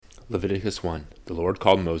Leviticus 1. The Lord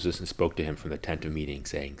called Moses and spoke to him from the tent of meeting,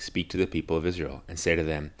 saying, Speak to the people of Israel, and say to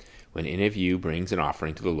them, When any of you brings an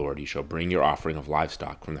offering to the Lord, you shall bring your offering of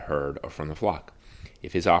livestock from the herd or from the flock.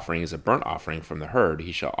 If his offering is a burnt offering from the herd,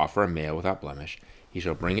 he shall offer a male without blemish. He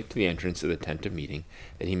shall bring it to the entrance of the tent of meeting,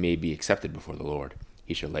 that he may be accepted before the Lord.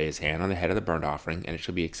 He shall lay his hand on the head of the burnt offering, and it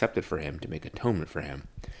shall be accepted for him to make atonement for him.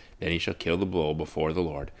 Then he shall kill the bull before the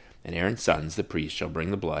Lord, and Aaron's sons, the priests, shall bring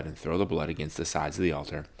the blood and throw the blood against the sides of the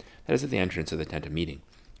altar, that is at the entrance of the tent of meeting.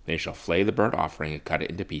 Then he shall flay the burnt offering and cut it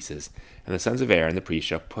into pieces, and the sons of Aaron the priest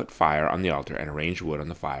shall put fire on the altar and arrange wood on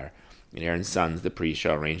the fire. And Aaron's sons the priest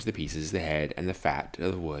shall arrange the pieces, the head, and the fat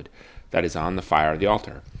of the wood that is on the fire of the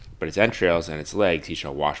altar. But its entrails and its legs he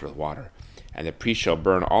shall wash with water. And the priest shall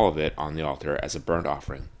burn all of it on the altar as a burnt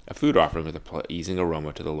offering, a food offering with a pleasing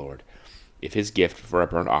aroma to the Lord. If his gift for a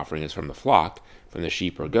burnt offering is from the flock, from the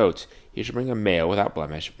sheep or goats, he shall bring a male without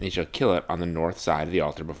blemish, and he shall kill it on the north side of the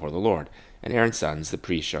altar before the Lord. And Aaron's sons, the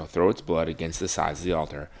priests, shall throw its blood against the sides of the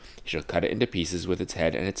altar. He shall cut it into pieces with its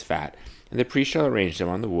head and its fat, and the priest shall arrange them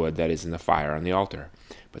on the wood that is in the fire on the altar.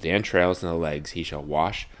 But the entrails and the legs he shall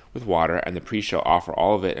wash with water, and the priest shall offer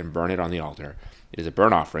all of it and burn it on the altar. It is a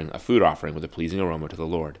burnt offering, a food offering with a pleasing aroma to the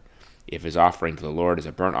Lord. If his offering to the Lord is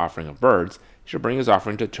a burnt offering of birds, he shall bring his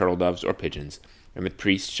offering to turtle doves or pigeons. And the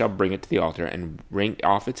priest shall bring it to the altar, and wring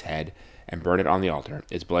off its head, and burn it on the altar.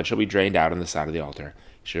 Its blood shall be drained out on the side of the altar.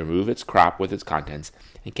 He shall remove its crop with its contents,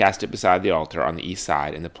 and cast it beside the altar on the east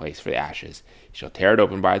side in the place for the ashes. He shall tear it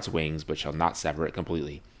open by its wings, but shall not sever it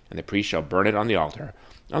completely. And the priest shall burn it on the altar.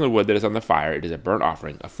 On the wood that is on the fire, it is a burnt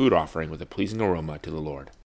offering, a food offering with a pleasing aroma to the Lord.